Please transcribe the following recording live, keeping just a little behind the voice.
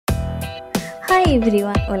Hi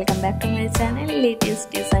everyone, welcome back to my channel Latest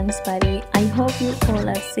Designs by Ruhi. I hope you all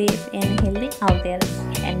are safe and healthy out there.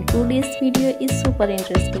 And today's video is super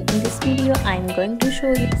interesting. In this video, I am going to show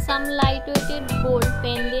you some lightweighted gold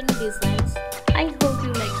pendant designs. I hope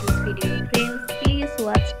you like this video. Friends, please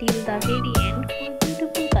watch till the very end for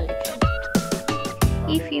beautiful collection.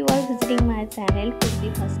 If you are visiting my channel for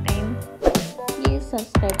the first time, please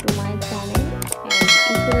subscribe to my channel. And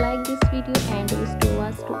if you like this video and wish to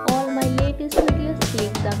watch to all my latest videos,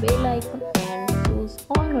 click the bell icon and choose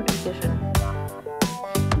all notifications.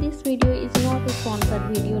 This video is not a sponsored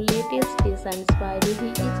video. Latest Designs by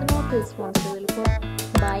Ruhi is not responsible for